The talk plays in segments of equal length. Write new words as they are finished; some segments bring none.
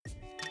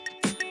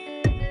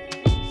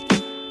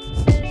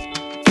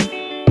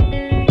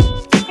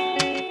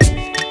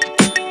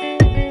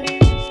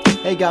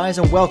guys,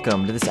 and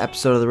welcome to this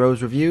episode of the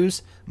Rose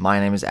Reviews. My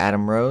name is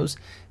Adam Rose,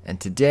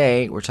 and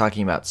today we're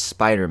talking about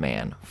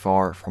Spider-Man: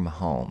 Far From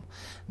Home.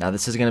 Now,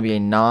 this is going to be a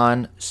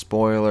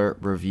non-spoiler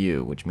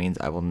review, which means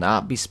I will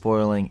not be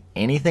spoiling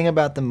anything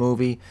about the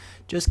movie,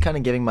 just kind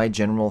of giving my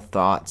general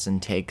thoughts and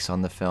takes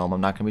on the film.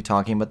 I'm not going to be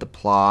talking about the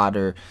plot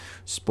or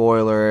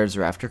spoilers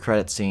or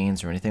after-credit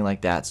scenes or anything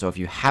like that. So if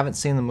you haven't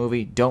seen the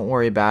movie, don't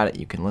worry about it.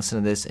 You can listen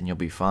to this and you'll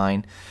be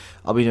fine.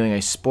 I'll be doing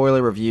a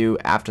spoiler review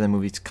after the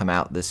movies come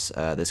out this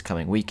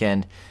coming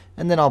weekend,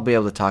 and then I'll be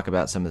able to talk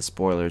about some of the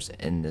spoilers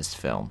in this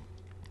film.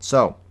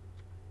 So,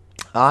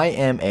 I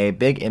am a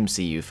big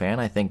MCU fan.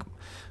 I think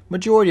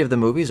majority of the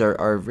movies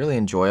are really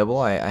enjoyable.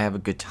 I have a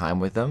good time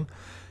with them.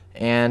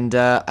 And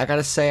I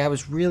gotta say, I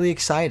was really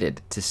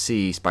excited to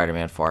see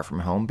Spider-Man: Far From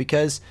Home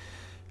because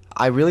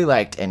I really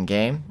liked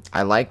Endgame.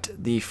 I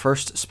liked the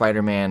first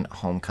Spider-Man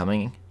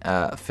Homecoming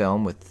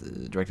film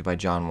directed by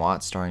John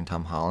Watts, starring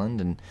Tom Holland,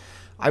 and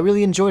I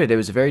really enjoyed it. It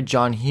was a very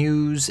John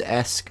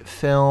Hughes-esque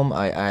film.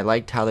 I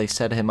liked how they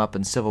set him up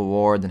in Civil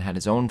War, then had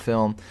his own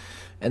film.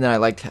 And then I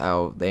liked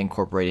how they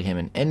incorporated him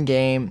in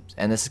Endgame,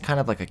 and this is kind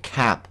of like a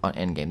cap on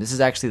Endgame. This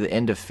is actually the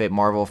end of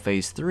Marvel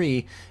Phase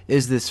 3,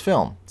 is this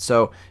film.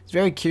 So it's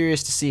very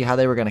curious to see how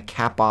they were going to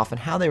cap off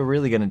and how they were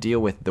really going to deal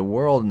with the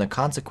world and the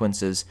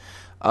consequences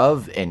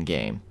of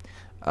Endgame.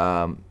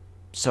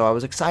 So I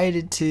was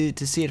excited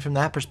to see it from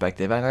that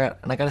perspective. And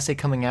I got to say,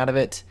 coming out of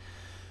it,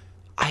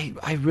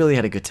 I really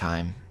had a good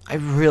time. I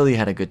really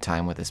had a good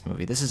time with this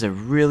movie. This is a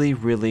really,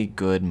 really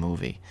good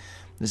movie.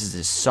 This is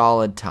a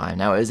solid time.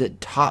 Now, is it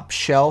top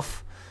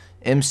shelf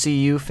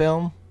MCU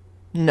film?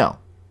 No.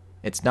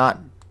 It's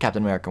not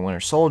Captain America: Winter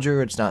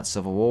Soldier. It's not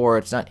Civil War.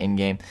 It's not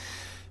Endgame.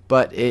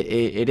 But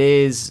it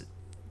is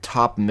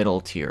top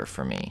middle tier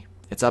for me.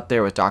 It's up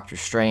there with Doctor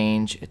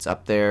Strange. It's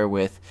up there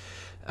with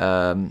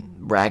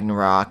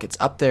Ragnarok. It's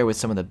up there with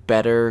some of the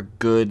better,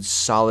 good,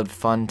 solid,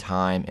 fun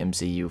time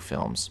MCU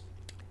films.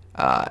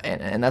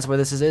 And that's where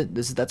this is it.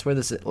 That's where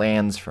this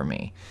lands for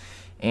me.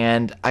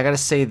 And I gotta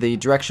say, the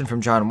direction from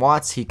John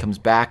Watts, he comes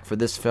back for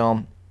this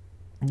film,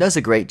 does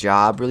a great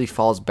job, really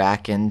falls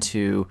back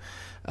into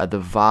the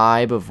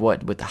vibe of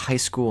what with the high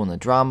school and the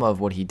drama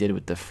of what he did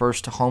with the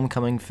first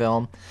Homecoming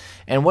film.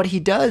 And what he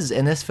does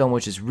in this film,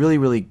 which is really,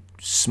 really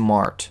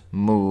smart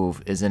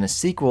move, is in a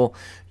sequel,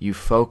 you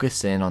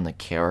focus in on the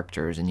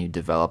characters and you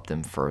develop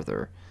them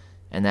further.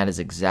 And that is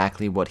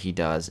exactly what he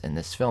does in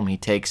this film. He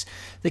takes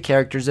the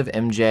characters of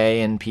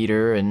MJ and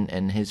Peter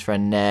and his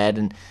friend Ned,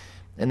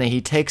 and then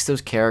he takes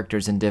those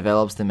characters and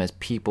develops them as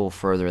people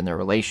further in their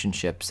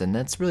relationships. And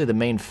that's really the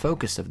main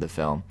focus of the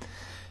film.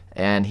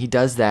 And he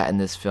does that in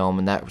this film,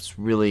 and that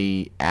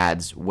really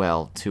adds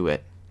well to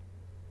it.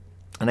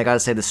 And I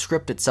gotta say, the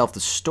script itself, the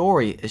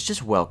story, is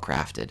just well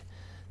crafted.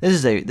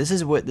 This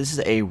is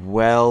a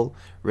well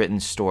written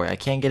story. I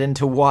can't get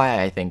into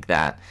why I think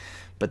that.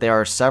 But there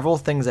are several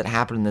things that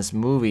happen in this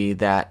movie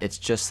that it's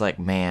just like,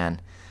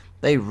 man,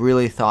 they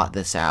really thought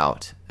this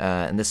out.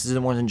 And this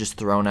wasn't just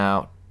thrown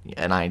out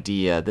an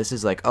idea. This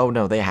is like, oh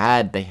no, they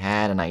had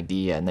an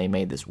idea and they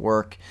made this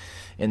work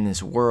in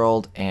this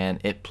world, and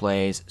it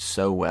plays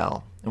so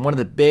well. And one of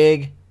the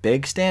big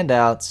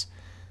standouts,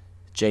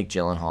 Jake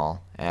Gyllenhaal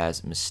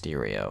as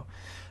Mysterio.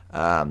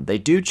 They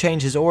do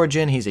change his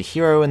origin. He's a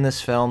hero in this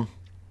film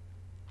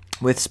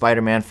with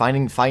Spider-Man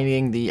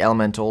fighting the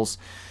elementals,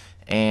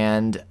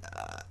 and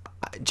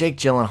Jake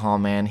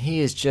Gyllenhaal, man, he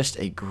is just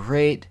a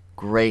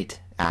great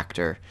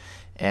actor,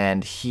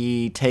 and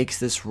he takes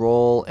this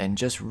role and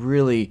just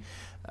really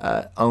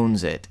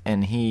owns it,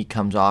 and he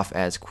comes off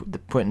as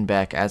Quentin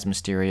Beck as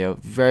Mysterio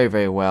very,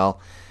 very well.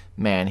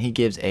 Man, he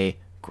gives a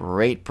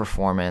great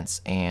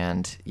performance,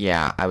 and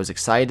yeah, I was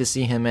excited to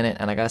see him in it,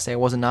 and I gotta say, I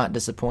was not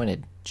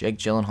disappointed. Jake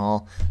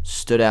Gyllenhaal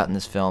stood out in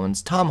this film,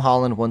 and Tom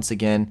Holland, once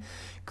again,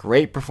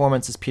 great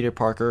performance as Peter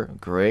Parker,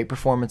 great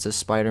performance as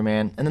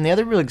Spider-Man, and then the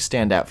other really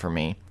standout for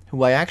me,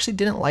 who I actually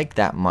didn't like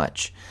that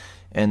much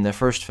in the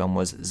first film,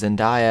 was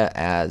Zendaya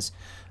as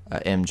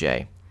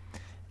MJ.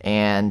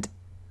 And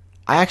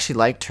I actually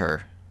liked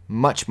her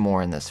much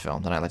more in this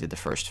film than I liked the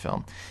first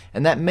film.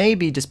 And that may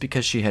be just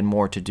because she had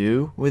more to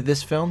do with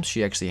this film.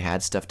 She actually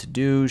had stuff to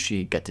do,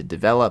 she got to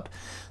develop,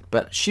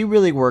 but she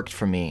really worked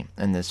for me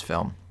in this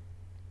film.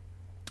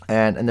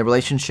 And the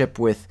relationship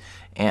with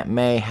Aunt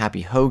May,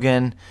 Happy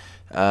Hogan,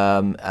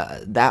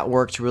 that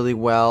worked really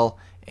well.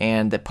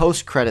 And the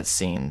post-credit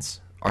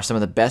scenes are some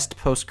of the best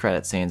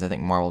post-credit scenes I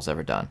think Marvel's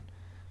ever done.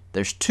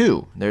 There's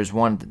two. There's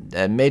one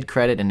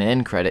mid-credit and an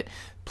end-credit.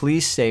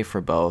 Please stay for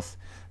both.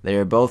 They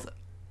are both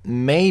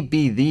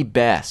maybe the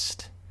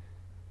best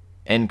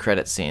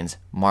end-credit scenes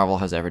Marvel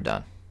has ever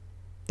done.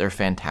 They're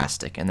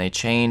fantastic, and they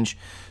change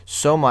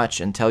so much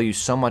and tell you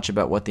so much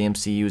about what the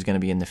MCU is going to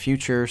be in the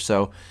future,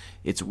 so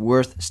it's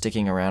worth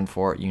sticking around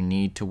for. You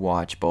need to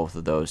watch both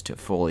of those to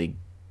fully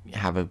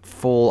have a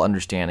full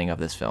understanding of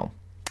this film.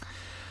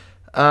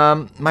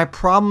 My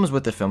problems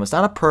with the film, it's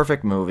not a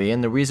perfect movie,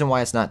 and the reason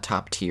why it's not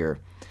top tier,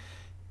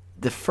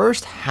 the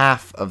first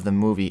half of the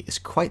movie is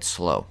quite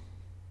slow.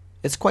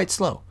 It's quite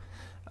slow.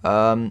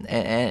 And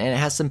it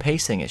has some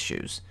pacing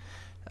issues.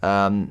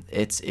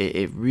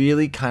 It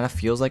really kind of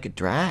feels like it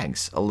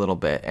drags a little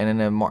bit,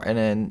 and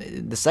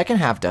in the second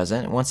half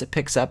doesn't. Once it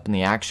picks up and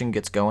the action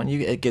gets going,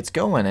 it gets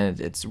going, and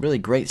it's a really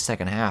great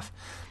second half.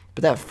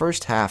 But that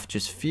first half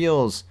just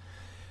feels,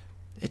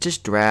 it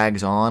just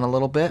drags on a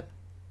little bit.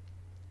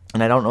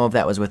 And I don't know if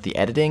that was with the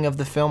editing of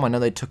the film. I know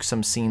they took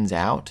some scenes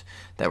out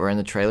that were in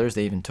the trailers.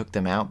 They even took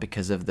them out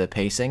because of the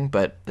pacing,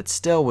 but it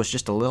still was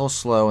just a little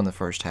slow in the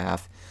first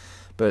half.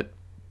 But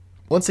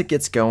once it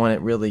gets going,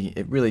 it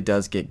really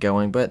does get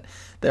going. But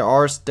there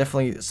are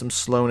definitely some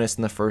slowness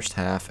in the first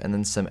half, and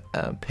then some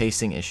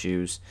pacing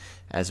issues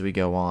as we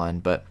go on.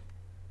 But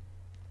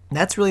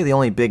that's really the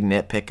only big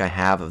nitpick I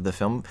have of the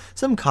film.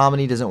 Some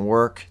comedy doesn't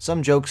work.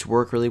 Some jokes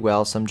work really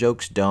well. Some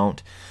jokes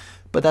don't.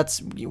 But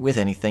that's with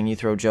anything. You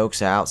throw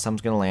jokes out,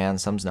 some's going to land,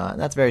 some's not. And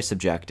that's very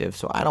subjective,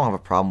 so I don't have a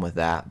problem with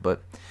that.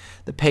 But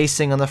the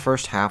pacing on the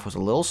first half was a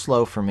little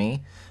slow for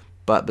me.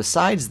 But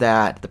besides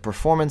that, the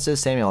performances,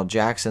 Samuel L.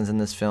 Jackson's in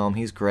this film.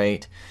 He's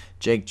great.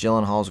 Jake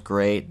Gyllenhaal's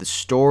great. The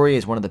story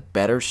is one of the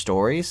better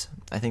stories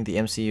I think the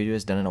MCU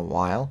has done in a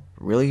while.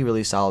 Really,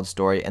 really solid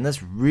story. And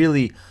this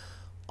really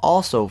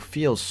also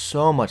feels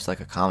so much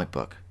like a comic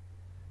book.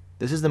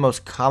 This is the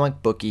most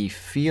comic booky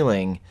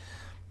feeling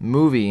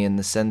movie in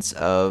the sense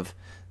of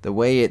the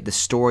way the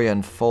story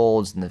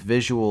unfolds and the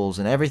visuals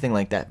and everything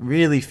like that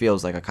really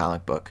feels like a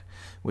comic book,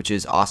 which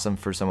is awesome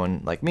for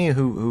someone like me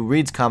who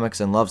reads comics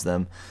and loves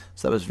them.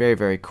 So that was very,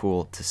 very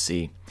cool to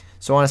see.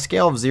 So on a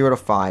scale of 0 to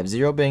 5,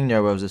 0 being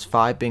no roses,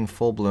 5 being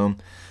full bloom,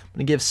 I'm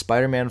going to give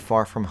Spider-Man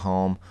Far From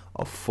Home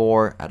a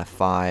 4 out of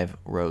 5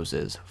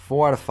 roses.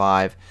 4 out of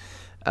 5.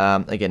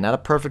 Again, not a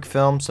perfect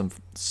film, some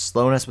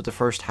slowness with the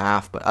first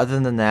half, but other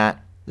than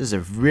that, this is a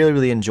really,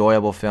 really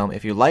enjoyable film.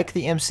 If you like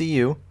the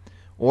MCU,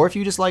 or if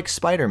you just like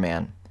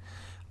Spider-Man,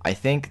 I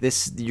think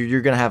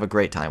you're going to have a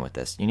great time with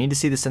this. You need to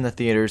see this in the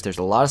theaters. There's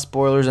a lot of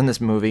spoilers in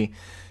this movie,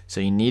 so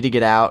you need to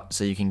get out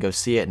so you can go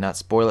see it and not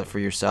spoil it for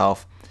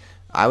yourself.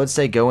 I would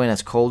say go in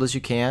as cold as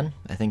you can.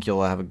 I think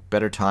you'll have a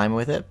better time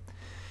with it.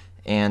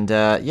 And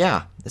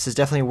yeah, this is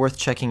definitely worth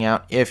checking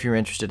out if you're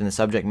interested in the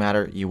subject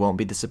matter. You won't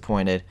be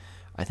disappointed.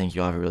 I think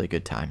you'll have a really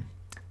good time.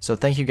 So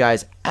thank you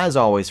guys, as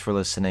always, for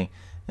listening.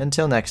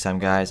 Until next time,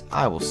 guys,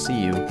 I will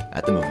see you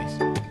at the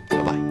movies.